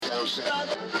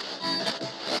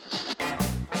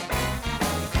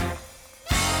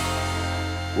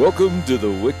Welcome to the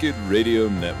Wicked Radio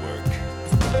Network.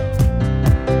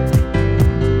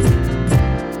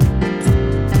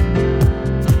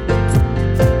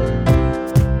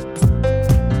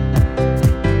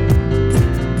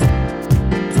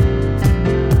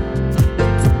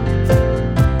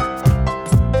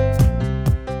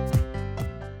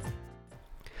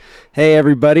 Hey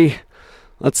everybody,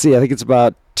 let's see, I think it's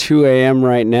about 2 a.m.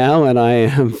 right now and I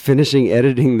am finishing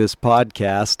editing this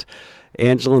podcast.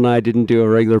 Angela and I didn't do a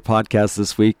regular podcast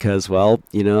this week because, well,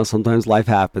 you know, sometimes life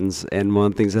happens, and one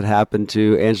of the things that happened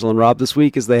to Angela and Rob this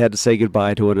week is they had to say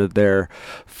goodbye to one of their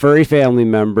furry family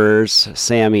members,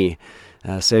 Sammy.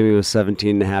 Sammy was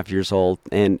 17 and a half years old,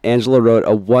 and Angela wrote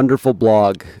a wonderful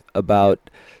blog about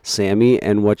Sammy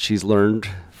and what she's learned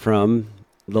from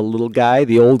the little guy,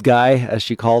 the old guy, as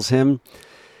she calls him.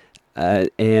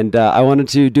 And I wanted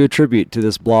to do a tribute to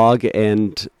this blog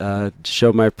and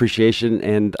show my appreciation.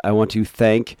 And I want to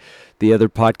thank the other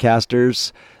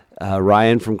podcasters,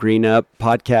 Ryan from Green Up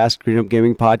Podcast, Green Up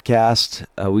Gaming Podcast.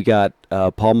 We got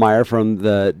Paul Meyer from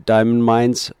the Diamond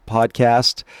Mines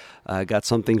Podcast. Got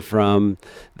something from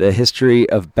the History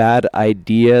of Bad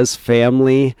Ideas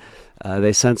family.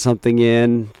 They sent something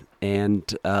in. And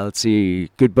let's see,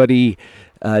 good buddy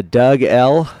Doug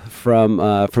L. from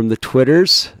the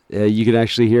Twitters. You can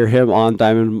actually hear him on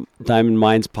Diamond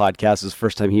Mines podcast. It's the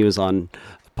first time he was on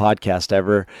a podcast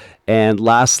ever. And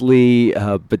lastly,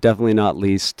 but definitely not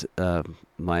least, one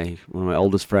of my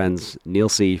oldest friends, Neil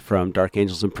C. from Dark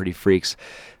Angels and Pretty Freaks.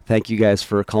 Thank you guys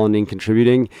for calling in,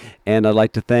 contributing. And I'd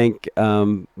like to thank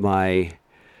my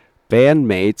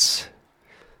bandmates,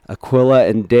 Aquila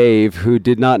and Dave, who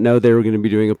did not know they were going to be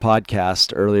doing a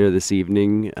podcast earlier this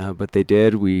evening, but they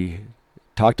did. We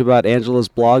talked about Angela's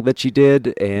blog that she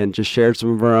did and just shared some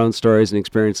of our own stories and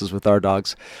experiences with our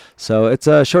dogs. So it's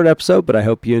a short episode, but I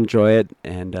hope you enjoy it,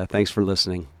 and thanks for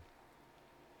listening.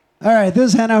 All right,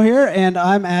 this is Hanno here, and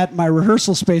I'm at my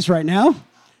rehearsal space right now,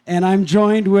 and I'm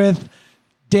joined with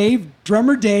Dave,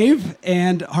 drummer Dave,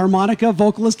 and harmonica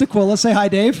vocalist Aquila. Say hi,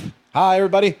 Dave. Hi,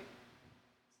 everybody.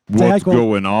 What's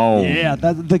going on? Yeah,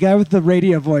 that's the guy with the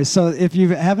radio voice. So if you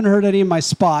haven't heard any of my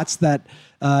spots that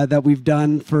we've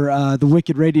done for the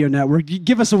Wicked Radio Network,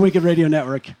 give us a Wicked Radio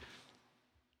Network.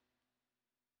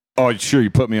 Oh, sure, you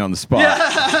put me on the spot.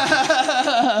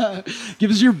 Yeah.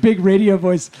 Give us your big radio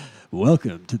voice.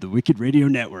 Welcome to the Wicked Radio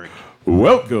Network.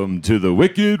 Welcome to the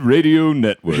Wicked Radio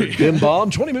Network. Bim Bomb,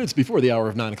 20 minutes before the hour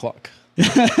of 9 o'clock.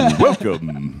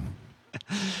 Welcome.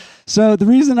 So the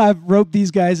reason I've roped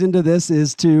these guys into this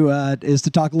is to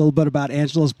talk a little bit about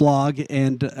Angela's blog,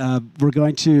 and we're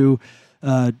going to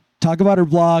talk about her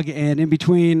blog, and in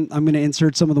between, I'm going to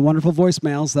insert some of the wonderful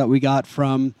voicemails that we got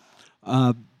from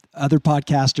other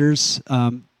podcasters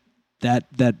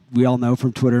that we all know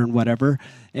from Twitter and whatever.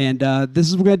 And this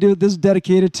is what we're going to do. This is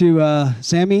dedicated to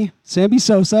Sammy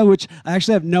Sosa, which I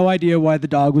actually have no idea why the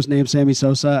dog was named Sammy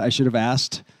Sosa. I should have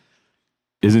asked.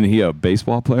 Isn't he a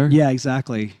baseball player? Yeah,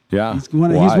 exactly. Yeah. He's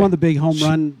one of the big home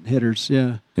run hitters.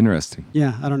 Yeah. Interesting.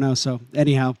 Yeah, I don't know. So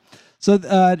anyhow,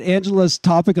 Angela's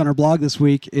topic on her blog this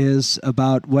week is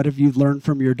about what have you learned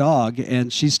from your dog,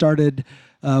 and she started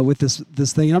with this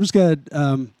thing. And I'm just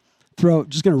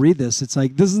gonna read this. It's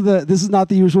like this is not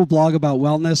the usual blog about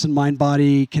wellness and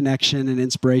mind-body connection and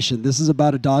inspiration. This is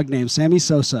about a dog named Sammy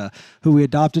Sosa, who we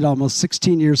adopted almost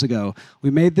 16 years ago. We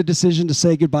made the decision to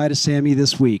say goodbye to Sammy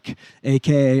this week,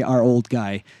 aka our old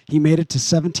guy. He made it to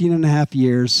 17 and a half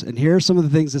years, and here are some of the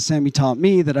things that Sammy taught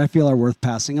me that I feel are worth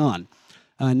passing on.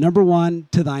 Number one,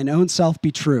 to thine own self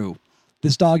be true.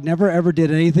 This dog never ever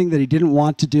did anything that he didn't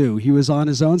want to do. He was on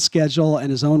his own schedule and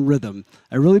his own rhythm.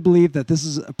 I really believe that this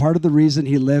is a part of the reason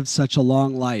he lived such a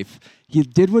long life. He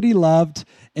did what he loved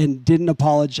and didn't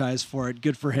apologize for it.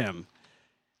 Good for him.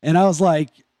 And I was like,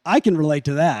 I can relate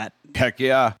to that. Heck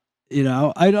yeah. You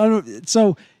know, I don't.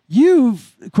 So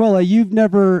Aquila,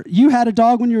 you had a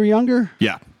dog when you were younger?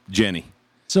 Yeah, Jenny.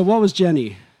 So what was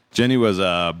Jenny? Jenny was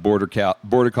a border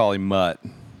collie mutt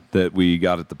that we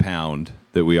got at the pound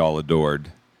that we all adored.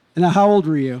 And how old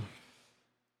were you?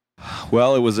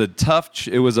 Well, it was a tough.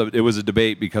 It was a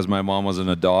debate because my mom wasn't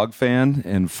a dog fan,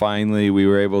 and finally we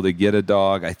were able to get a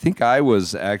dog. I think I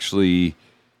was actually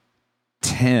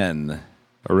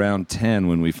around 10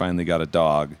 when we finally got a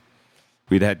dog.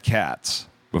 We'd had cats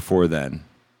before then,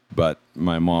 but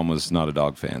my mom was not a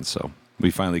dog fan, so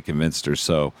we finally convinced her.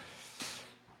 So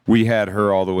we had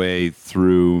her all the way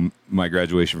through my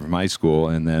graduation from high school,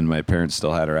 and then my parents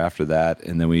still had her after that.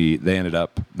 And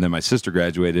then my sister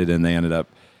graduated, and they ended up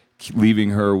leaving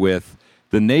her with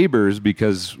the neighbors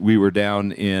because we were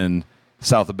down in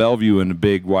south of Bellevue in a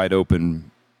big, wide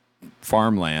open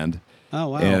farmland. Oh,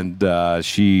 wow. And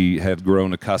she had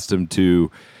grown accustomed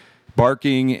to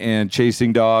barking and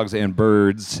chasing dogs and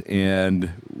birds, and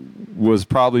was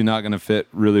probably not going to fit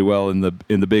really well in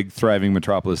the big thriving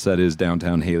metropolis that is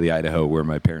downtown Haley, Idaho, where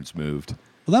my parents moved.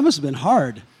 Well, that must have been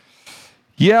hard.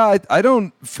 Yeah, I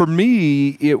don't. For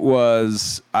me, it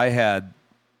was. I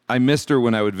missed her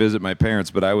when I would visit my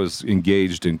parents, but I was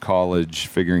engaged in college,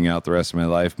 figuring out the rest of my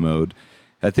life mode.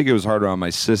 I think it was harder on my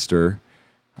sister.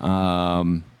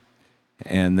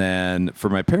 And then for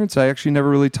my parents, I actually never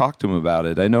really talked to them about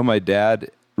it. I know my dad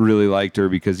really liked her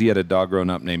because he had a dog growing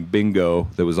up named Bingo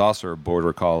that was also a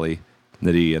border collie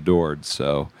that he adored.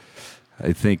 So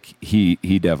I think he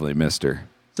definitely missed her.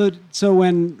 So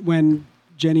when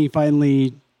Jenny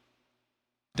finally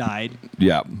died,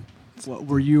 Yeah.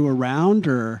 were you around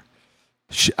or?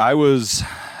 I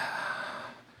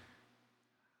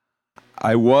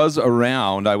was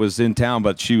around. I was in town,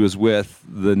 but she was with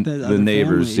the other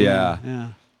neighbors. family? Yeah.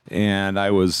 And I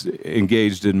was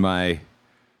engaged in my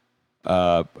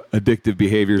addictive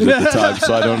behaviors at the time,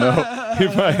 so I don't know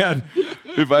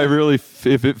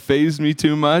if it fazed me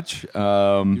too much.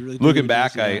 really Looking did,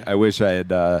 back, yeah. I wish I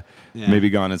had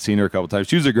maybe gone and seen her a couple times.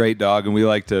 She was a great dog, and we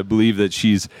like to believe that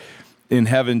she's in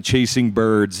heaven chasing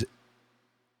birds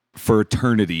for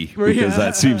eternity, because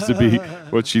that seems to be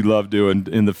what she loved doing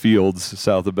in the fields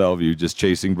south of Bellevue, just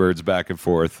chasing birds back and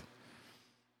forth.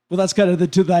 Well, that's kind of the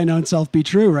to thine own self be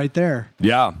true right there.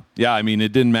 Yeah. I mean,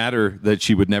 it didn't matter that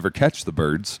she would never catch the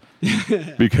birds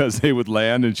because they would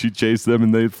land and she'd chase them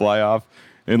and they'd fly off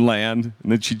and land,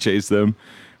 and then she'd chase them.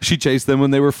 She chased them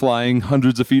when they were flying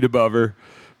hundreds of feet above her,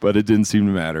 but it didn't seem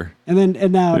to matter. And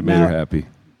now It made her happy.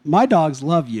 My dogs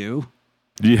love you.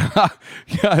 Yeah. I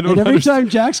don't And every understand. time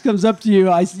Jax comes up to you,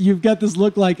 you've got this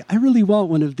look like, I really want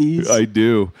one of these. I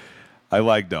do. I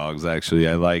like dogs, actually.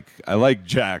 I like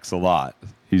Jax a lot.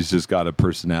 He's just got a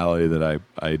personality that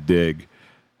I dig.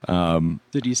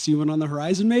 Did you see one on the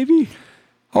horizon, maybe?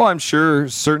 Oh, I'm sure.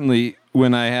 Certainly,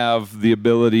 when I have the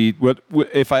ability,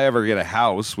 if I ever get a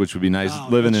house, which would be nice,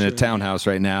 living in a townhouse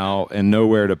right now and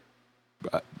nowhere to.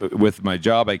 With my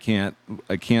job, I can't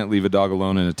leave a dog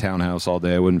alone in a townhouse all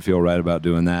day. I wouldn't feel right about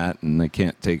doing that, and I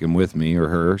can't take him with me or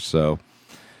her. So.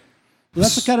 Well,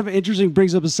 that's kind of interesting,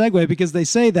 brings up a segue, because they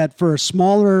say that for a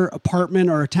smaller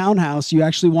apartment or a townhouse, you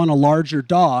actually want a larger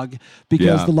dog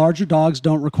because the larger dogs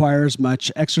don't require as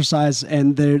much exercise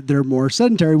and they're more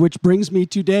sedentary, which brings me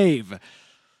to Dave,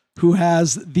 who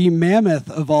has the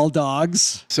mammoth of all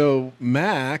dogs. So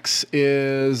Max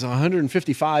is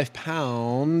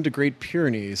 155-pound Great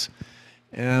Pyrenees.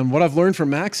 And what I've learned from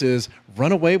Max is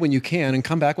run away when you can and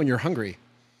come back when you're hungry.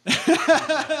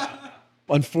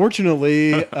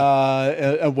 Unfortunately,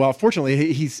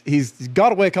 fortunately, he's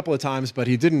got away a couple of times, but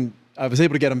he didn't. I was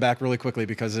able to get him back really quickly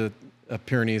because a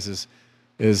Pyrenees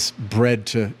is bred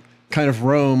to kind of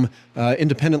roam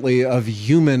independently of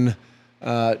human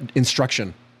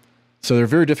instruction. So they're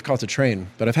very difficult to train.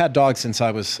 But I've had dogs since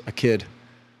I was a kid,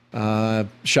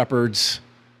 shepherds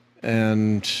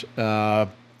and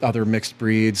other mixed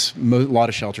breeds, a lot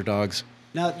of shelter dogs.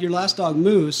 Now, your last dog,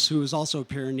 Moose, who was also a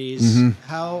Pyrenees,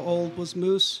 how old was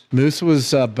Moose? Moose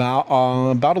was about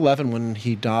 11 when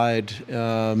he died,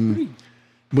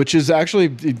 which is actually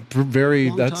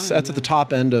that's at the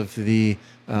top end of the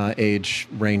age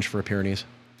range for a Pyrenees.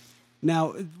 Now,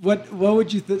 what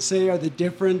would you say are the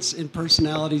difference in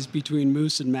personalities between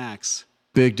Moose and Max?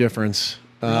 Big difference.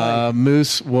 Really?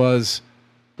 Moose was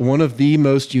one of the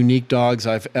most unique dogs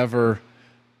I've ever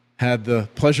had the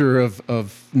pleasure of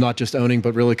not just owning,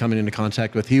 but really coming into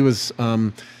contact with. He was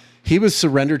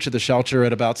surrendered to the shelter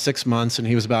at about 6 months, and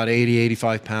he was about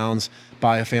 85 pounds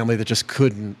by a family that just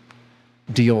couldn't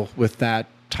deal with that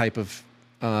type of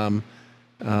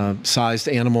sized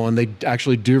animal. And they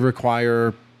actually do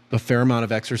require a fair amount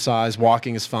of exercise.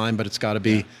 Walking is fine, but it's got to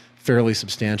be fairly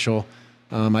substantial.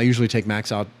 I usually take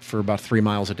Max out for about 3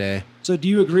 miles a day. So do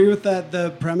you agree with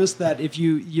the premise that if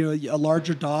a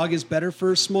larger dog is better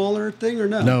for a smaller thing, or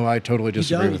no? No, I totally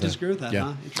disagree You with that. disagree with that, Yeah.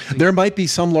 huh? Interesting. There might be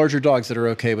some larger dogs that are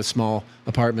okay with small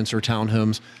apartments or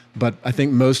townhomes, but I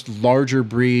think most larger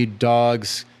breed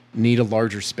dogs need a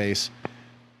larger space.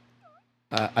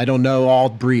 I don't know all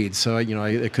breeds, so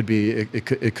it could be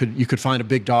you could find a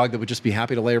big dog that would just be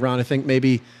happy to lay around. I think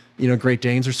maybe Great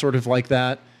Danes are sort of like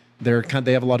that.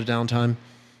 They have a lot of downtime,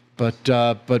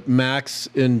 but Max,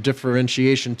 in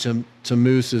differentiation to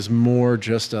Moose, is more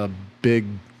just a big.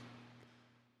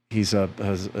 He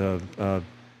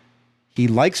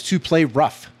likes to play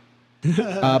rough,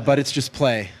 but it's just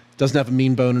play. Doesn't have a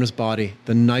mean bone in his body.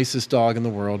 The nicest dog in the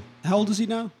world. How old is he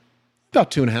now?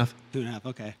 About 2.5. 2.5,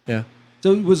 okay. Yeah.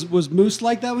 So was Moose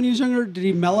like that when he was younger? Did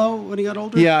he mellow when he got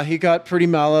older? Yeah, he got pretty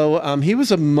mellow.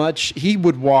 He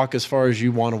would walk as far as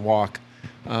you want to walk.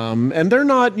 And they're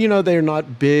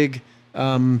not big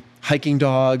hiking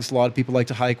dogs. A lot of people like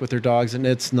to hike with their dogs, and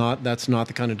that's not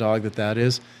the kind of dog that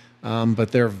is.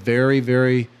 But they're very,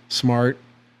 very smart.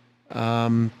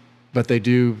 But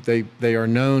they are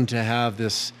known to have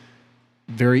this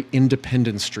very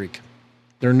independent streak.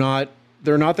 They're not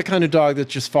the kind of dog that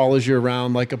just follows you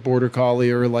around like a border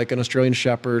collie or like an Australian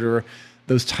shepherd or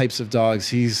those types of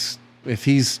dogs. If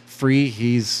he's free,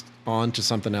 he's on to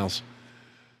something else.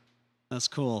 That's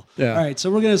cool. Yeah. All right, so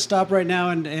we're going to stop right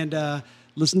now and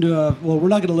listen to we're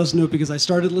not going to listen to it because I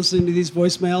started listening to these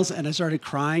voicemails and I started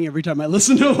crying every time I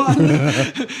listen to one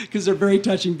because they're very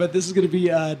touching. But this is going to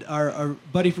be our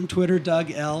buddy from Twitter, Doug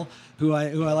L., who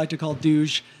I like to call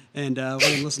Douche, and we're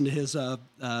going to listen to his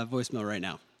voicemail right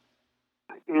now.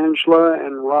 Angela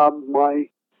and Rob, my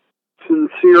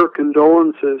sincere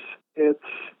condolences. It's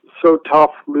so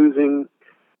tough losing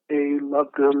a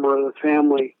loved member of the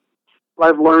family.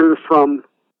 I've learned from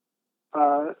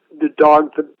the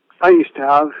dog that I used to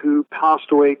have, who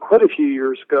passed away quite a few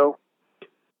years ago,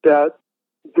 that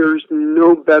there's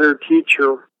no better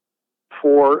teacher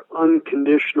for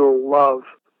unconditional love,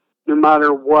 no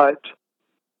matter what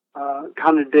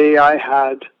kind of day I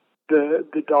had.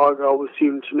 The dog always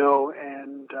seemed to know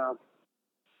and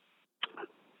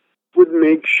would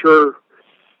make sure.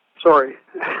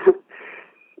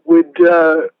 Would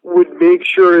make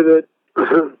sure that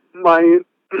my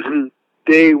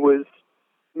day was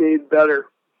made better.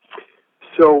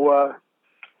 So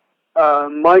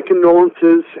my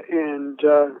condolences, and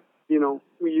a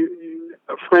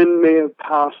friend may have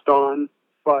passed on,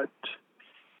 but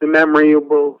the memory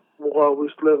will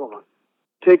always live on.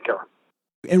 Take care.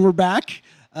 And we're back.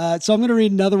 So I'm going to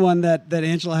read another one that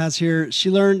Angela has here.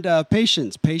 She learned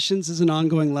patience. Patience is an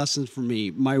ongoing lesson for me.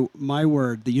 My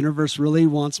word, the universe really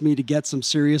wants me to get some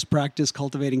serious practice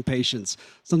cultivating patience.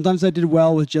 Sometimes I did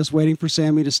well with just waiting for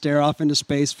Sammy to stare off into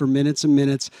space for minutes and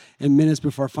minutes and minutes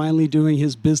before finally doing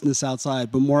his business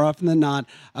outside. But more often than not,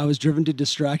 I was driven to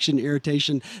distraction,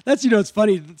 irritation. That's, it's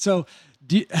funny. So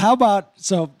how about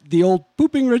the old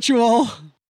pooping ritual?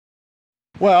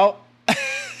 Well,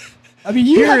 I mean,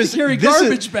 you have to carry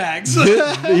garbage bags.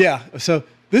 Yeah. So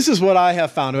this is what I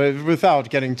have found, without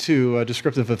getting too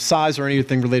descriptive of size or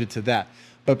anything related to that.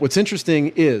 But what's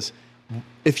interesting is,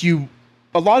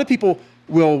 a lot of people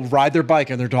will ride their bike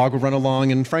and their dog will run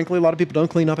along, and frankly, a lot of people don't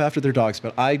clean up after their dogs.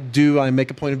 But I do. I make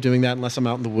a point of doing that unless I'm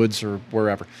out in the woods or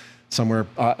wherever, somewhere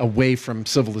away from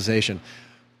civilization.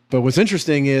 But what's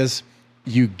interesting is,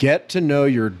 you get to know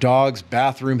your dog's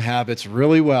bathroom habits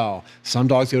really well. Some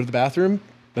dogs go to the bathroom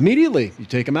immediately. You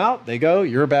take them out, they go,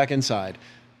 you're back inside.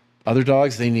 Other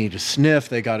dogs, they need to sniff,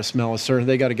 they got to smell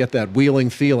they got to get that wheeling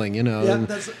feeling, Yeah,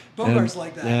 that's Bogart's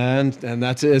like that. And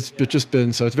that's it. It's just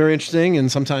been, so it's very interesting, and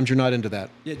sometimes you're not into that.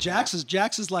 Yeah, Jax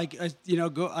is like,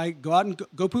 go out and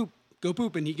go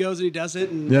poop, and he goes and he does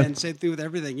it, and, Yeah. and same thing with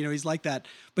everything. He's like that.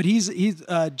 But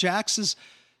Jax is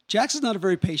not a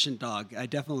very patient dog. I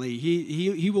definitely,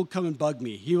 he will come and bug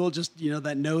me. He will just,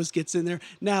 that nose gets in there.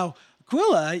 Now,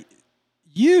 Aquila,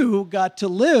 you got to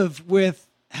live with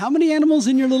how many animals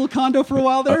in your little condo for a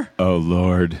while there? Oh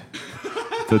Lord.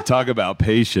 To talk about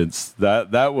patience,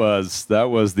 that was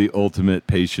the ultimate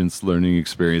patience learning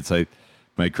experience.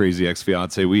 My crazy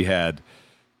ex-fiance, we had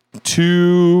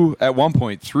three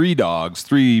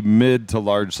mid to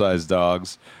large sized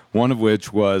dogs, one of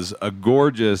which was a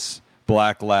gorgeous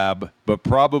black lab, but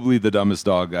probably the dumbest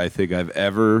dog I think I've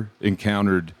ever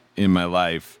encountered in my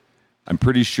life. I'm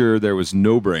pretty sure there was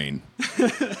no brain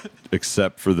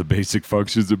except for the basic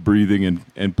functions of breathing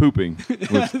and pooping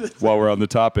while we're on the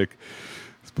topic.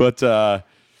 But that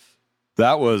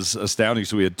was astounding.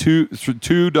 So we had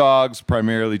two dogs,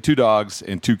 primarily two dogs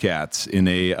and two cats in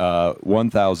a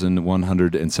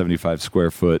 1,175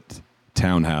 square foot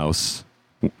townhouse,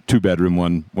 2-bedroom,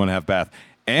 1.5 bath.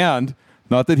 And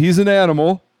not that he's an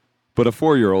animal, but a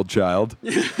 4-year-old child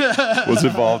was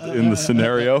involved in the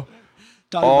scenario.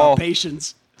 Talking about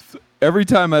patience. Every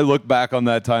time I look back on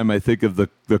that time, I think of the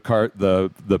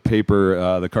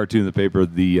paper, the cartoon in the paper,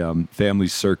 the Family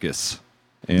Circus,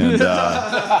 and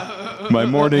my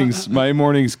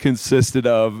mornings consisted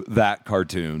of that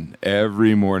cartoon.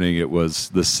 Every morning, it was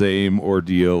the same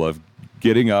ordeal of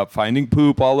getting up, finding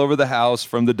poop all over the house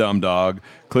from the dumb dog,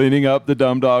 cleaning up the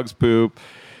dumb dog's poop,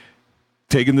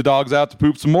 taking the dogs out to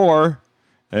poop some more,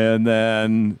 and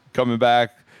then coming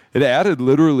back. It added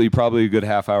literally probably a good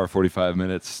half hour, 45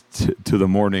 minutes to the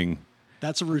morning.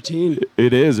 That's a routine.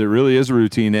 It is. It really is a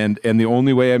routine. And the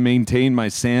only way I maintained my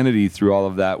sanity through all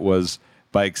of that was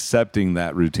by accepting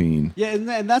that routine. Yeah,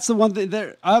 and that's the one thing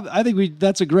there. I think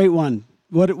that's a great one.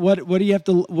 What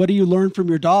do you learn from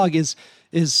your dog is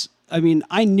I mean,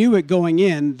 I knew it going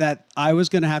in that I was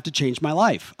going to have to change my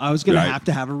life. I was going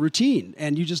to have a routine,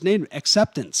 and you just named it,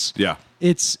 acceptance. Yeah.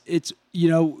 It's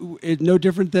no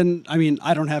different than, I mean,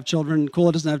 I don't have children.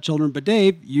 Kula doesn't have children, but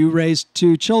Dave, you raised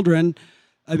 2 children.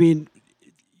 I mean,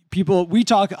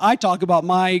 I talk about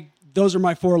those are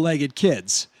my 4-legged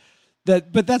kids.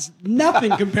 But that's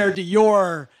nothing compared to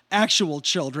your actual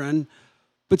children.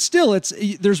 But still,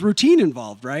 there's routine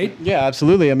involved, right? Yeah,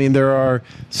 absolutely. I mean, there are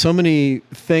so many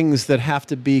things that have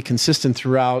to be consistent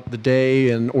throughout the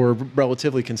day or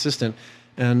relatively consistent.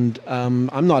 And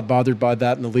I'm not bothered by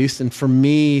that in the least. And for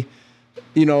me,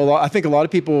 I think a lot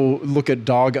of people look at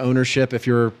dog ownership, if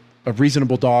you're a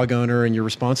reasonable dog owner and you're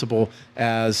responsible,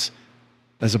 as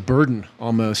a burden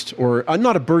almost, or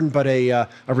not a burden, but a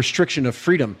restriction of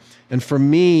freedom. And for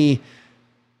me,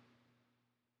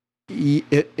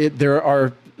 there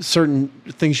are certain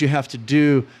things you have to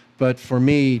do, but for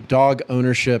me, dog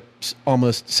ownership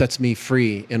almost sets me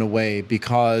free in a way,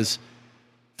 because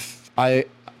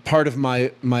part of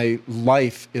my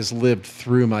life is lived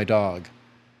through my dog,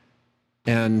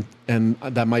 and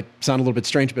that might sound a little bit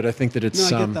strange, but I think that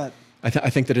it's I get that. I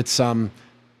think that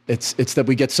it's that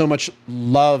we get so much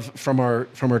love from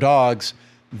our dogs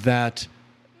that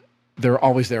they're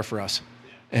always there for us.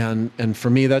 And for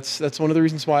me, that's one of the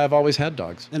reasons why I've always had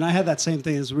dogs. And I had that same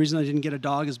thing. The reason I didn't get a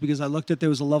dog is because I looked at there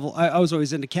was a level. I was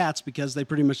always into cats because they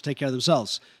pretty much take care of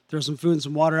themselves. Throw some food and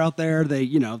some water out there. They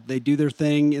do their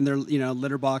thing in their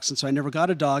litter box. And so I never got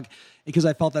a dog because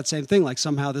I felt that same thing. Like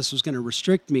somehow this was going to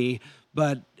restrict me.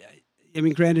 But I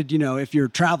mean, granted, if you're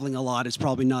traveling a lot, it's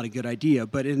probably not a good idea.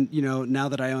 But now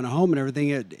that I own a home and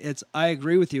everything, I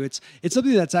agree with you. It's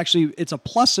something that's actually, it's a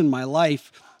plus in my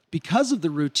life. Because of the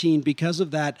routine, because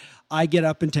of that, I get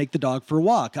up and take the dog for a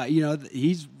walk.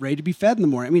 He's ready to be fed in the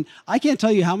morning. I mean, I can't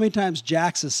tell you how many times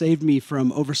Jax has saved me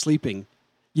from oversleeping,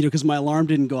 because my alarm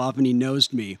didn't go off and he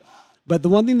nosed me. But the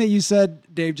one thing that you said,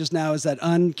 Dave, just now is that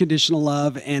unconditional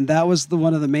love, and that was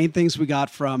one of the main things we got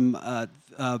from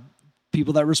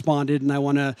people that responded. And I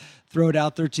want to throw it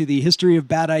out there to the History of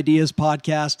Bad Ideas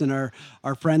podcast and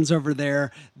our friends over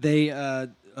there.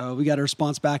 We got a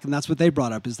response back, and that's what they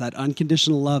brought up, is that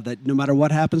unconditional love, that no matter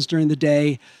what happens during the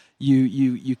day,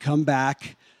 you come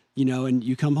back, and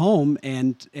you come home,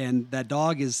 and that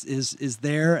dog is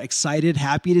there, excited,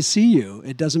 happy to see you.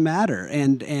 It doesn't matter.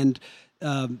 And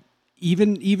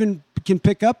even can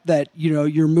pick up that,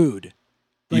 your mood.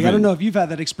 Like, I don't know if you've had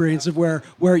that experience of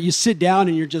where you sit down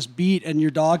and you're just beat and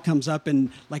your dog comes up and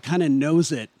like kind of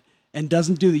knows it and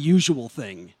doesn't do the usual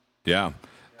thing. Yeah.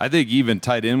 I think even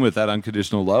tied in with that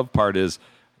unconditional love part is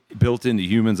built into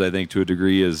humans, I think, to a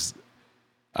degree, is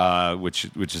which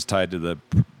is tied to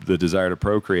the desire to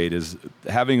procreate, is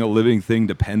having a living thing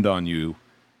depend on you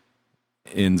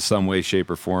in some way, shape,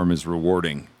 or form is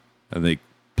rewarding. I think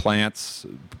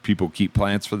people keep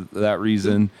plants for that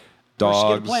reason,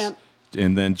 dogs,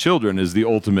 and then children is the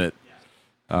ultimate.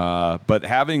 But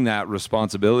having that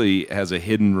responsibility has a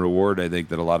hidden reward, I think,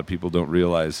 that a lot of people don't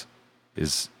realize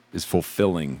is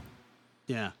fulfilling.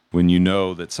 Yeah. When you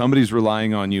know that somebody's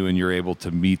relying on you and you're able to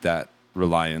meet that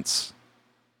reliance,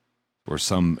 or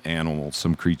some animal,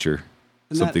 some creature,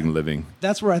 something living.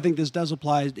 That's where I think this does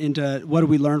apply into what do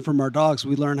we learn from our dogs.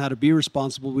 We learn how to be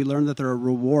responsible. We learn that there are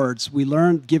rewards. We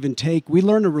learn give and take. We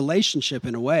learn a relationship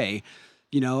in a way,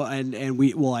 and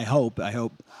we, well, I hope.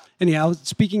 Anyhow,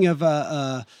 speaking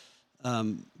of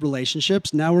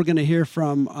relationships, now we're going to hear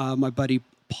from my buddy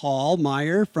Paul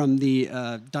Meyer from the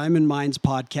Diamond Minds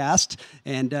podcast,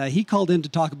 and he called in to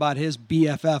talk about his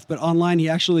BFF. But online, he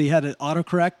actually had an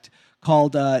autocorrect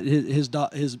called his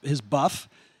buff,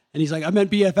 and he's like, "I meant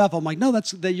BFF." I'm like, "No,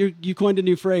 you coined a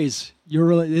new phrase.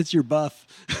 It's your buff."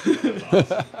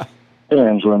 Hey,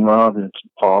 Angela and Rob, it's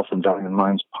Paul from Diamond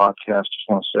Minds podcast. Just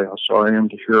want to say how sorry I am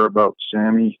to hear about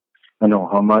Sammy. I know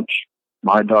how much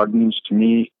my dog means to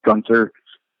me. Gunther,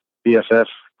 BFF,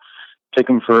 take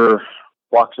him for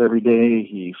walks every day.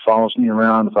 He follows me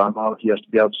around. If I'm out, he has to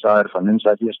be outside. If I'm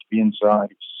inside, he has to be inside.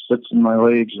 He sits in my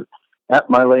legs, at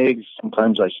my legs.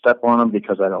 Sometimes I step on him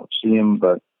because I don't see him,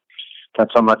 but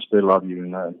that's how much they love you,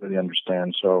 and I really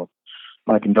understand. So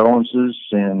my condolences,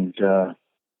 and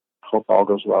hope all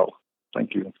goes well.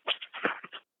 Thank you.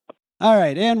 All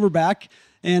right, and we're back.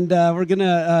 And we're going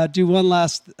to do one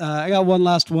last, I got one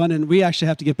last one, and we actually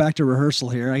have to get back to rehearsal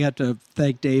here. I have to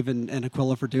thank Dave and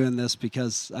Aquila for doing this,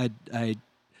 because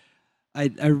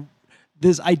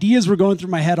these ideas were going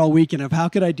through my head all weekend of how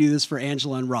could I do this for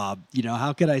Angela and Rob?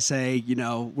 How could I say,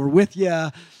 we're with you.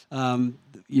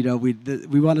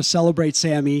 we want to celebrate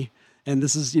Sammy, and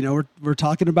this is, we're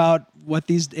talking about what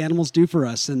these animals do for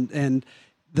us. And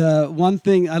the one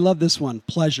thing, I love this one,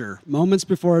 pleasure. Moments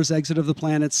before his exit of the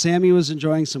planet, Sammy was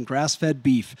enjoying some grass-fed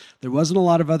beef. There wasn't a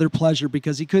lot of other pleasure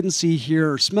because he couldn't see,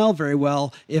 hear, or smell very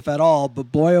well, if at all,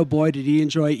 but boy, oh boy, did he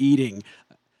enjoy eating.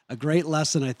 A great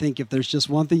lesson, I think. If there's just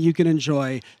one thing you can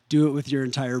enjoy, do it with your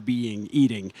entire being,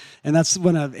 eating. And that's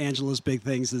one of Angela's big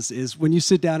things is when you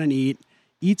sit down and eat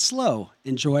slow,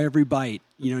 enjoy every bite,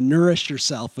 nourish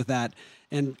yourself with that.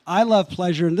 And I love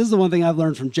pleasure, and this is the one thing I've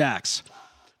learned from Jax.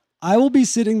 I will be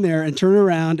sitting there and turn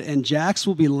around, and Jax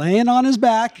will be laying on his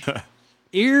back,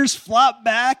 ears flop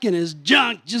back, and his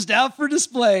junk just out for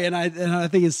display. And I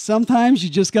think it's sometimes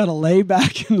you just got to lay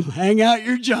back and hang out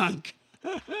your junk.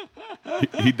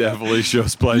 He definitely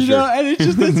shows pleasure. And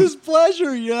it's his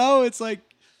pleasure, It's like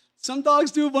some dogs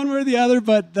do it one way or the other,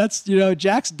 but that's,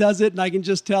 Jax does it, and I can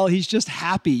just tell he's just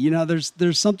happy.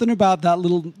 There's something about that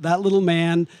little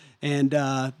man and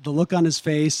the look on his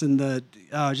face and the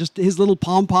just his little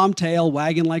pom-pom tail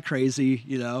wagging like crazy,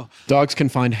 Dogs can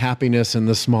find happiness in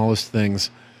the smallest things.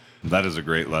 That is a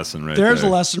great lesson right there. There's a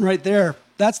lesson right there.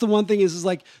 That's the one thing is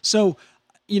like, so,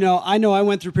 I know I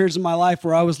went through periods of my life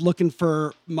where I was looking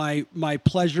for my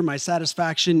pleasure, my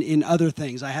satisfaction in other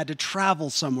things. I had to travel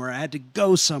somewhere. I had to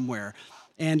go somewhere.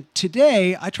 And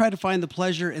today I try to find the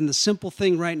pleasure in the simple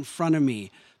thing right in front of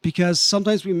me, because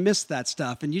sometimes we miss that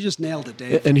stuff, and you just nailed it,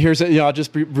 Dave. And here's I'll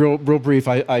just be real brief.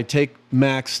 I take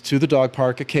Max to the dog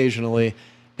park occasionally,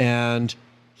 and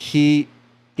he,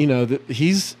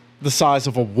 he's the size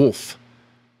of a wolf,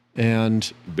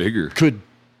 and bigger. Could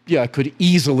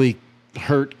easily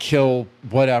hurt, kill,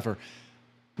 whatever.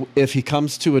 If he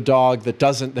comes to a dog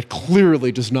that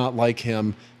clearly does not like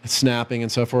him, snapping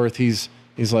and so forth, he's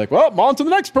like, well, on to the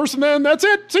next person then. That's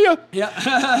it. See ya.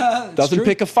 Yeah. Doesn't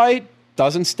pick a fight.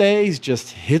 Doesn't stay. He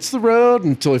just hits the road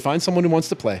until he finds someone who wants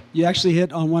to play. You actually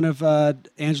hit on one of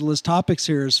Angela's topics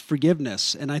here is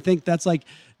forgiveness. And I think that's like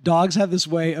dogs have this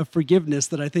way of forgiveness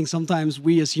that I think sometimes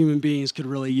we as human beings could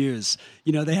really use.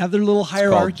 They have their little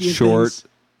hierarchy. It's called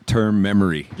short-term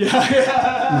memory.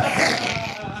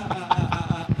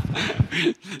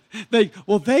 Thank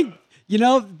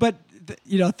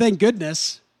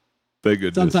goodness. Thank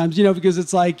goodness. Sometimes, because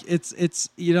it's like, it's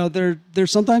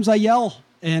there's sometimes I yell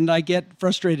and I get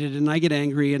frustrated and I get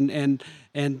angry and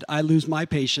I lose my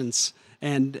patience,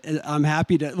 and I'm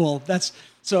happy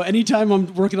so anytime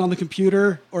I'm working on the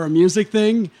computer or a music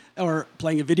thing or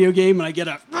playing a video game and I get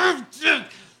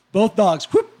both dogs,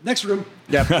 whoop, next room.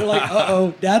 Yeah. They're like,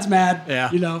 uh-oh, Dad's mad.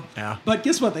 Yeah. Yeah. But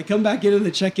guess what? They come back in and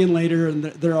they check in later and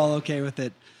they're all okay with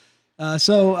it.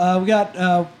 So we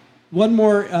got one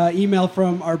more email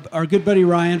from our good buddy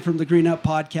Ryan from the Green Up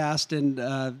podcast.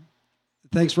 And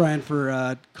thanks, Ryan,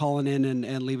 for calling in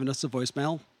and leaving us a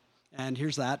voicemail. And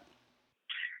here's that.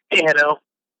 Hey, hello.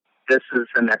 This is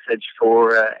a message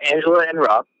for Angela and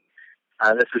Rob.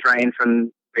 This is Ryan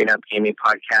from Green Up Gaming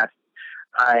Podcast.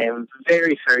 I am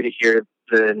very sorry to hear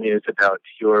the news about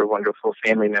your wonderful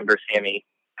family member, Sammy,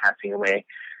 passing away.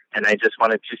 And I just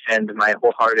wanted to send my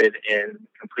wholehearted and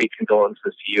complete condolences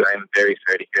to you. I am very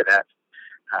sorry to hear that.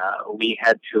 We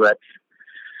had to let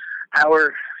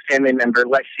our family member,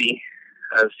 Lexi,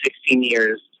 of 16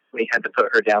 years, we had to put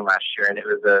her down last year, and it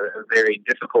was a very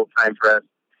difficult time for us.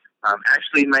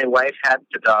 Actually, my wife had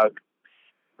the dog,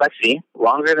 Lexi,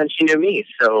 longer than she knew me,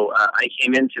 so I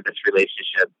came into this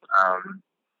relationship.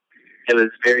 It was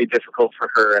very difficult for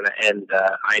her, and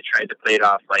I tried to play it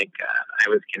off like I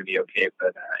was going to be okay,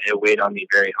 but it weighed on me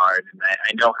very hard, and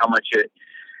I know how much it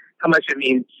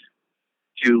means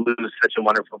to lose such a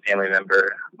wonderful family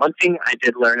member. One thing I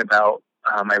did learn about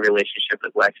my relationship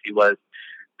with Lexi was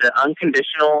the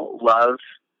unconditional love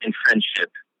and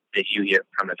friendship that you get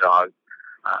from a dog.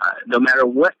 No matter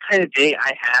what kind of day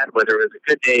I had, whether it was a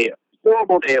good day, a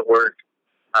horrible day at work,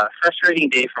 a frustrating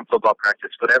day from football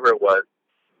practice, whatever it was,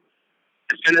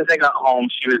 as soon as I got home,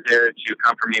 she was there to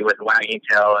comfort me with a wagging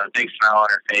tail and a big smile on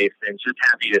her face and just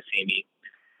happy to see me.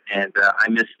 And I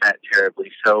missed that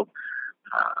terribly. So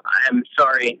I'm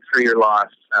sorry for your loss.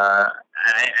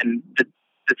 And the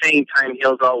saying, time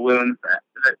heals all wounds, that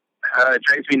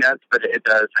drives me nuts, but it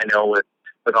does. I know with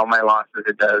all my losses,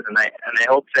 it does. And I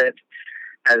hope that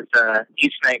as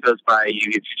each night goes by,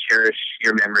 you get to cherish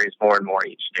your memories more and more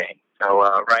each day. So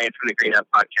Ryan from the Green Up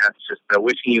Podcast, just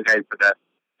wishing you guys the best.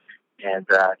 And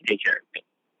take care.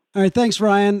 All right, thanks,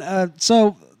 Ryan.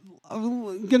 So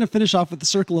I'm going to finish off with the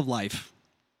circle of life.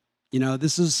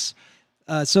 This is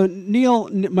so Neil,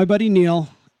 my buddy Neil.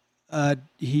 I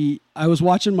was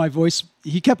watching my voice.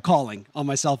 He kept calling on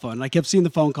my cell phone, and I kept seeing the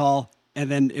phone call,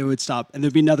 and then it would stop, and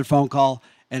there'd be another phone call,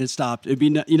 and it stopped. It'd be,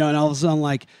 and all of a sudden,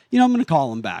 like, I'm going to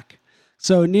call him back.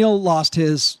 So Neil lost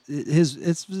his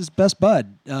best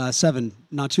bud, Seven,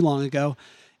 not too long ago.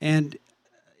 And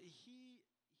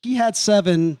he had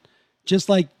Seven, just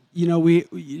like, I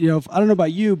don't know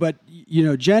about you, but,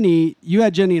 Jenny, you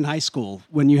had Jenny in high school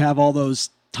when you have all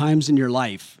those times in your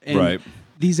life. And right.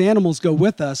 These animals go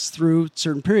with us through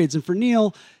certain periods. And for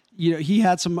Neil, he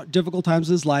had some difficult times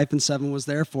in his life, and Seven was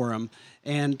there for him.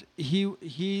 And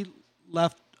he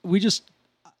left.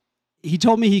 He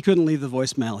told me he couldn't leave the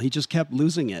voicemail. He just kept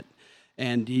losing it.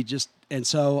 And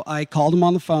so I called him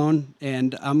on the phone,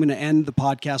 and I'm going to end the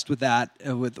podcast with that,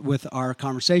 with our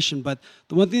conversation. But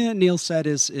the one thing that Neil said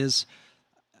is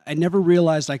I never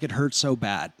realized I could hurt so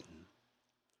bad,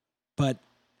 but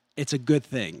it's a good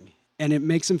thing. And it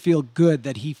makes him feel good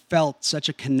that he felt such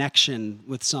a connection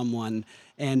with someone,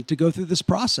 and to go through this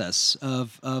process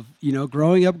of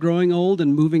growing up, growing old,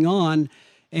 and moving on.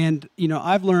 And,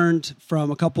 I've learned from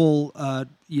a couple,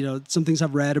 some things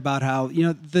I've read about how,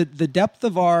 the depth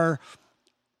of our,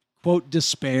 quote,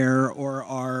 despair or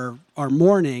our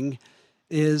mourning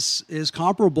is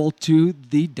comparable to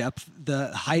the depth, the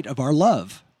height of our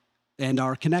love and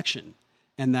our connection.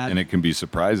 And it can be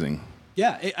surprising.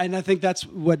 Yeah, and I think that's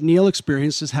what Neil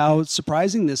experienced, is how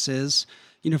surprising this is,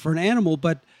 for an animal.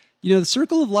 But, the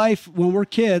circle of life when we're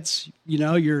kids, you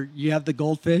have the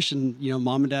goldfish, and,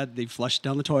 mom and dad, they flush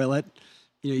down the toilet.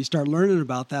 You start learning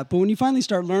about that. But when you finally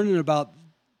start learning about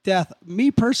death, me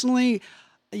personally,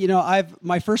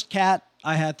 my first cat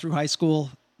I had through high school,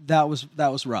 that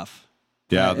was rough.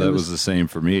 Yeah, that was the same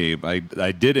for me.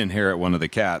 I did inherit one of the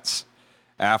cats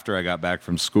after I got back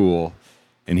from school.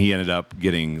 And he ended up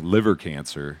getting liver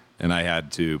cancer, and I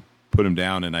had to put him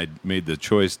down, and I made the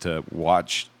choice to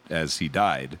watch as he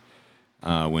died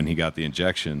when he got the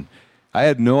injection. I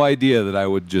had no idea that I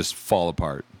would just fall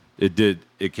apart. It did.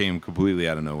 It came completely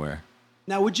out of nowhere.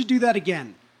 Now, would you do that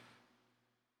again?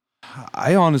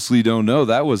 I honestly don't know.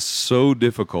 That was so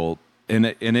difficult, and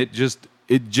it just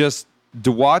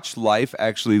to watch life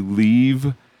actually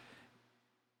leave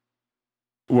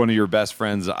one of your best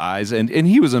friend's eyes, and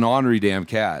he was an ornery damn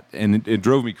cat, and it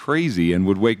drove me crazy and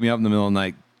would wake me up in the middle of the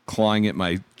night clawing at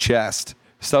my chest,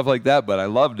 stuff like that. But I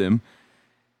loved him,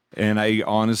 and I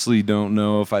honestly don't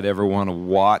know if I'd ever want to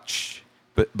watch,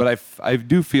 but I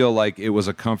do feel like it was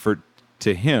a comfort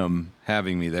to him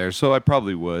having me there, so I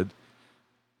probably would.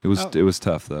 It was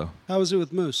tough though. How was it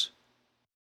with Moose?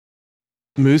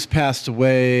 Moose passed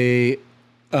away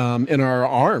in our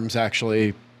arms,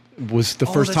 actually. Was the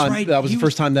first time right. That was the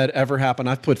first time that ever happened.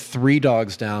 I've put 3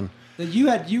 dogs down. That you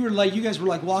guys were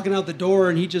like walking out the door,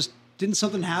 and he just didn't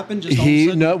something happen. Just all of a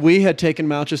sudden? No, we had taken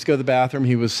him out just to go to the bathroom.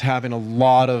 He was having a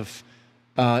lot of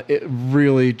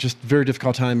really just very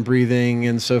difficult time breathing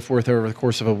and so forth over the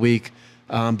course of a week.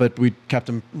 But we kept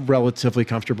him relatively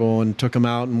comfortable and took him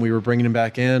out, and we were bringing him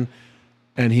back in,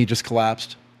 and he just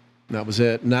collapsed. And that was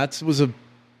it. And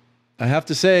I have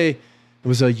to say, it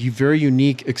was a very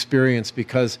unique experience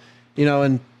because,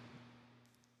 and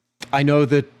I know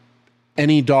that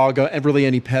any dog, really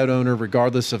any pet owner,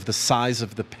 regardless of the size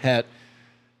of the pet,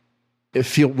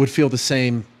 would feel the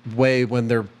same way when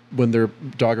their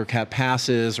dog or cat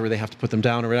passes, or they have to put them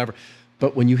down or whatever.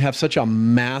 But when you have such a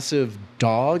massive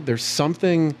dog, there's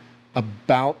something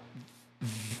about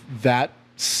that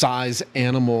size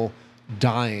animal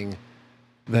dying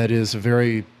that is a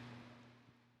very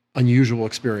unusual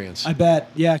experience. I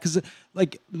bet. Yeah, because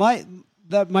like my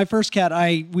first cat,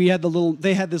 they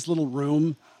had this little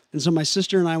room, and so my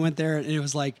sister and I went there, and it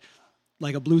was like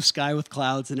a blue sky with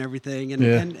clouds and everything,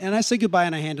 and I said goodbye,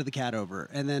 and I handed the cat over,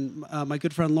 and then my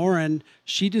good friend Lauren,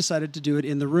 she decided to do it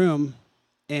in the room,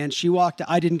 and she walked.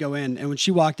 I didn't go in, and when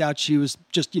she walked out, she was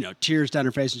just tears down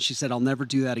her face, and she said, "I'll never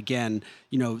do that again."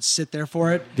 Sit there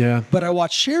for it. Yeah. But I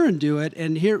watched Sharon do it,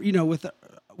 and here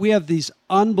we have these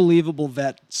unbelievable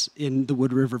vets in the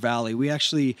Wood River Valley. We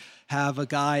actually have a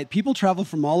guy. People travel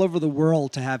from all over the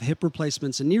world to have hip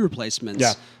replacements and knee replacements.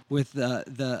 Yeah. With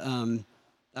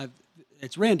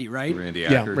it's Randy, right? Randy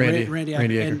Yeah, Acker. Randy Acker.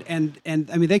 Acker.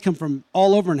 And I mean, they come from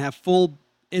all over and have full.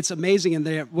 It's amazing, and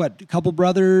they have a couple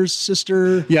brothers,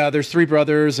 sister. Yeah, there's 3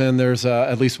 brothers, and there's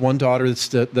at least one daughter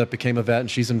that became a vet,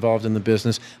 and she's involved in the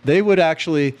business. They would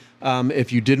actually,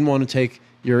 if you didn't want to take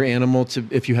your animal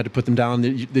if you had to put them down,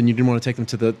 then you didn't want to take them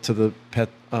to the pet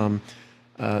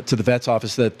to the vet's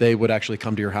office, that they would actually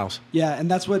come to your house. Yeah,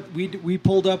 and that's what we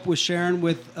pulled up with Sharon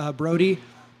with Brody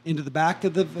into the back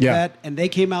of the vet, and they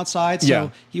came outside.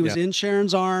 So he was in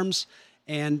Sharon's arms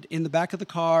and in the back of the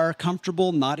car,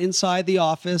 comfortable, not inside the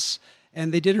office,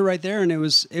 and they did it right there. And it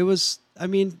was I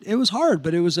mean, it was hard,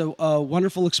 but it was a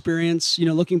wonderful experience. You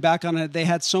know, looking back on it, they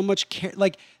had so much care.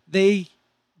 Like they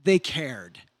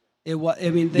cared. It was. I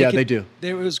mean, they do.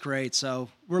 It was great. So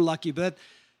we're lucky, but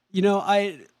you know,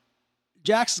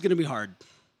 Jax is going to be hard.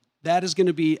 That is going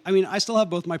to be. I mean, I still have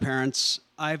both my parents.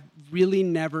 I've really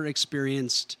never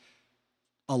experienced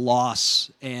a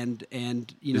loss, and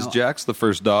you know, is Jax the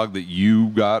first dog that you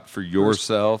got for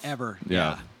yourself ever?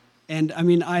 Yeah. And I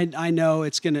mean, I know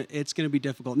it's gonna be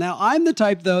difficult. Now, I'm the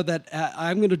type though that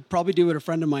I'm gonna probably do what a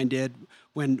friend of mine did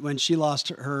when she lost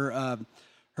her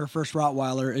first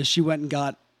Rottweiler, is she went and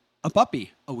got a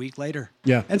puppy a week later.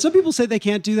 Yeah. And some people say they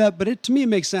can't do that, but to me it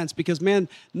makes sense, because man,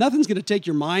 nothing's gonna take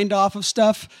your mind off of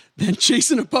stuff than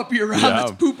chasing a puppy around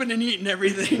that's pooping and eating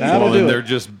everything. Well, and they're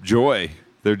just joy.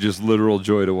 They're just literal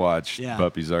joy to watch. Yeah.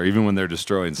 Puppies are, even when they're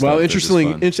destroying stuff. Well, they're just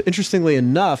fun. interestingly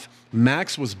enough,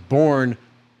 Max was born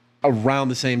around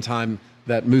the same time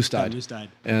that Moose died.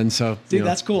 And so, dude,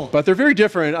 that's cool. But they're very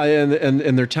different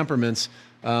in their temperaments.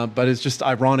 But it's just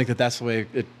ironic that that's the way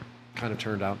it kind of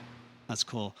turned out. That's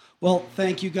cool. Well,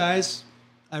 thank you guys.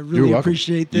 I really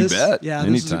appreciate this. You bet. Yeah,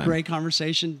 Anytime. This is a great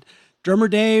conversation. Drummer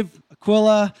Dave,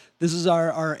 Aquila, this is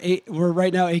our we're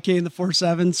right now AK in the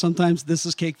 4-7. Sometimes this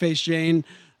is Cake Face Jane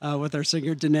with our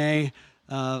singer Danae.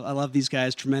 I love these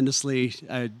guys tremendously.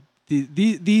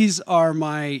 These are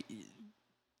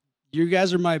you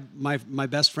guys are my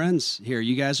best friends here.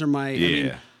 You guys are my, Yeah. I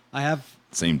mean, I have,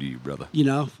 Same to you, brother. you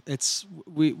know,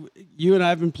 you and I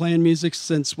have been playing music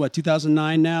since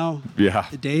 2009 now. Yeah.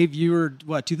 Dave, you were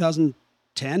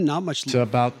 2010, not much. So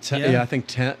about 10, I think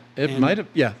 10.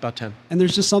 About 10. And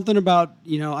there's just something about,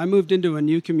 you know, I moved into a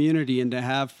new community, and to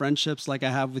have friendships like I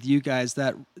have with you guys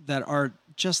that are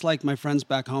just like my friends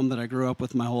back home that I grew up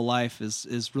with my whole life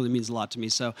is really means a lot to me.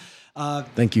 So,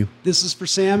 thank you. This is for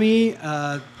Sammy,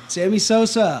 Sammy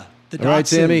Sosa, the All right,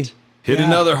 Sammy. Hit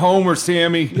another homer,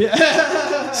 Sammy.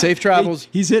 Safe travels.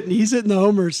 He's hitting the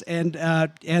homers, and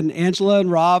Angela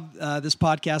and Rob. This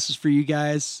podcast is for you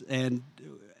guys, and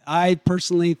I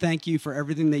personally thank you for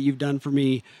everything that you've done for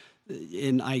me.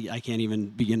 And I can't even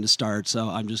begin to start, so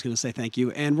I'm just going to say thank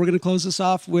you. And we're going to close this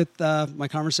off with my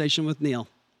conversation with Neil.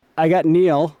 I got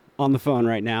Neil on the phone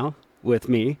right now with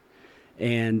me,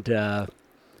 and I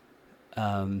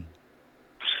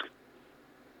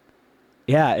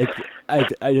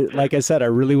like I said, I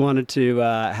really wanted to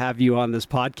have you on this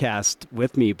podcast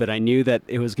with me, but I knew that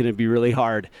it was going to be really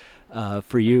hard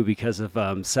for you because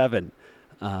of Seven.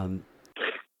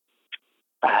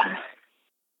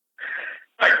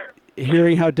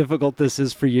 Hearing how difficult this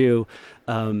is for you,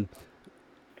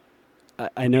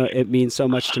 I know it means so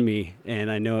much to me, and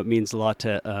I know it means a lot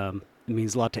to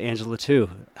Angela too.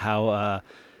 How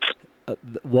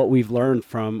what we've learned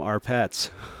from our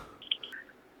pets.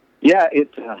 Yeah,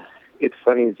 it's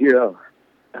funny, Zero.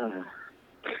 I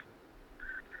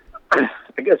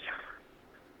guess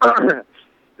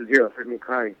Zero heard me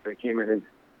crying, so I came in and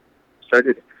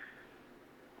started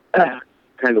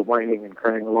kind of whining and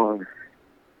crying along.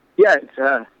 Yeah,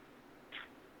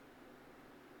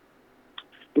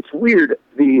 it's weird.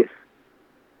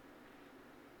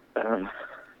 I'm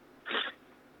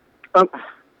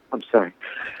sorry.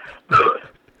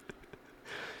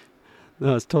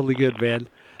 No, it's totally good, man.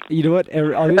 You know what?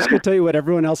 I'm just going to tell you what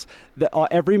everyone else,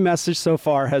 every message so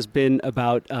far has been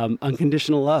about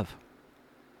unconditional love.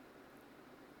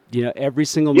 You know, every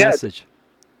single message.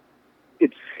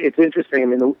 It's interesting. I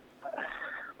mean,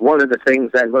 one of the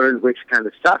things I learned, which kind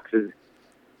of sucks, is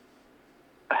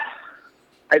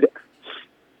I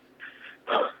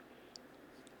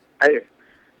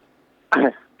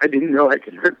didn't know I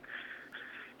could hurt.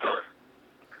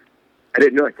 I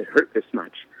didn't know I could hurt this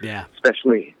much. Yeah.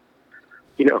 Especially,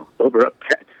 you know, over a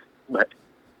pet. But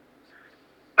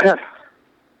I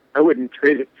wouldn't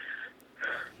trade it.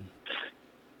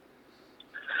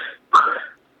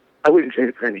 I wouldn't trade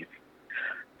it for anything.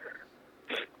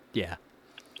 Yeah.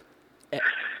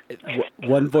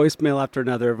 One voicemail after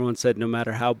another, everyone said, no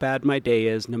matter how bad my day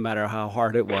is, no matter how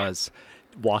hard it was,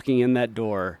 walking in that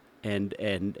door and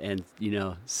you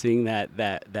know, seeing that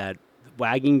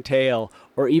wagging tail,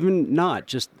 or even not,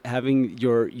 just having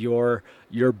your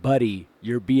buddy,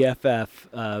 your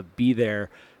BFF be there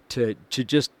to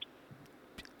just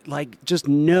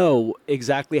know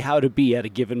exactly how to be at a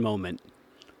given moment.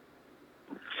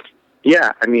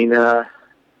 Yeah, I mean, to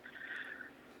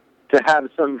have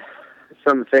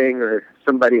something or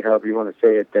somebody, however you want to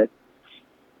say it,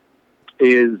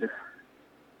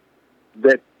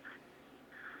 that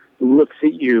looks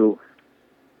at you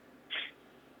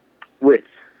with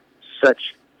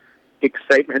such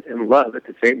excitement and love at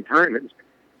the same time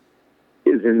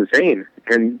is insane.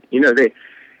 And you know,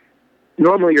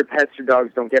 normally your pets or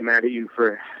dogs don't get mad at you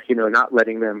for, not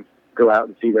letting them go out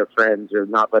and see their friends or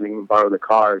not letting them borrow the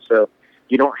car. So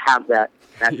you don't have that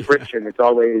friction. It's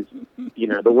always,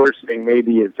 the worst thing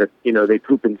maybe is that, they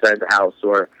poop inside the house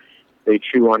or they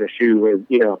chew on a shoe or,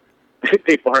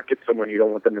 they bark at someone you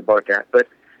don't want them to bark at. But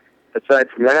aside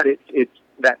from that, it's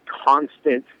that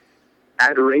constant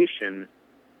adoration.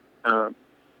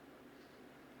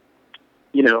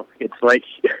 It's like,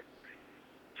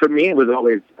 for me, it was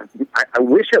always, I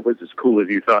wish I was as cool as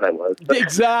you thought I was.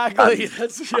 Exactly.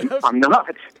 I'm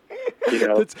not.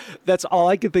 That's all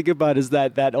I can think about is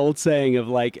that old saying of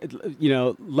like,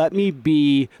 let me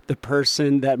be the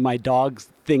person that my dog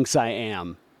thinks I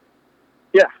am.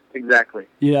 Yeah, exactly.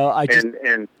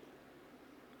 And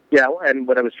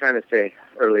what I was trying to say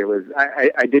earlier was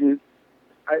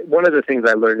one of the things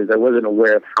I learned is I wasn't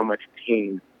aware of how much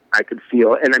pain I could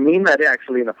feel. And I mean that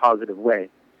actually in a positive way.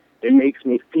 It makes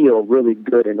me feel really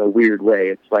good in a weird way.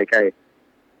 It's like to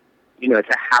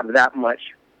have that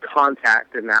much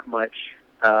contact and that much,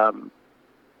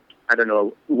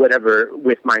 whatever,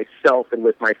 with myself and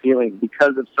with my feelings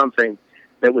because of something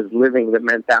that was living that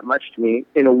meant that much to me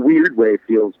in a weird way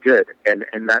feels good. And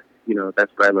that,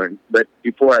 that's what I learned. But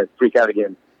before I freak out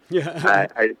again,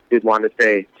 I did want to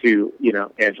say to,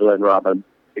 Angela and Rob, I'm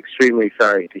extremely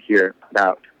sorry to hear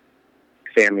about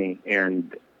Sammy.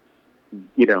 And,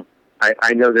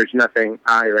 I know there's nothing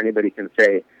I or anybody can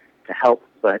say to help,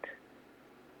 but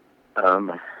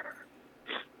I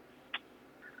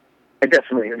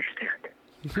definitely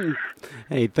understand.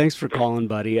 Hey, thanks for calling,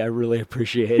 buddy. I really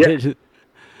appreciate it.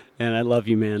 And I love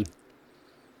you, man.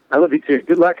 I love you too.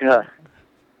 Good luck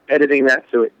editing that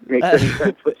so it makes any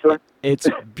sense. It's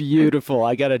beautiful.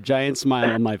 I got a giant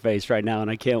smile on my face right now, and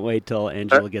I can't wait till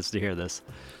Angela gets to hear this.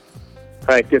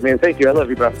 All right, good man. Thank you. I love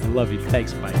you, bro. I love you.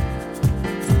 Thanks. Bye.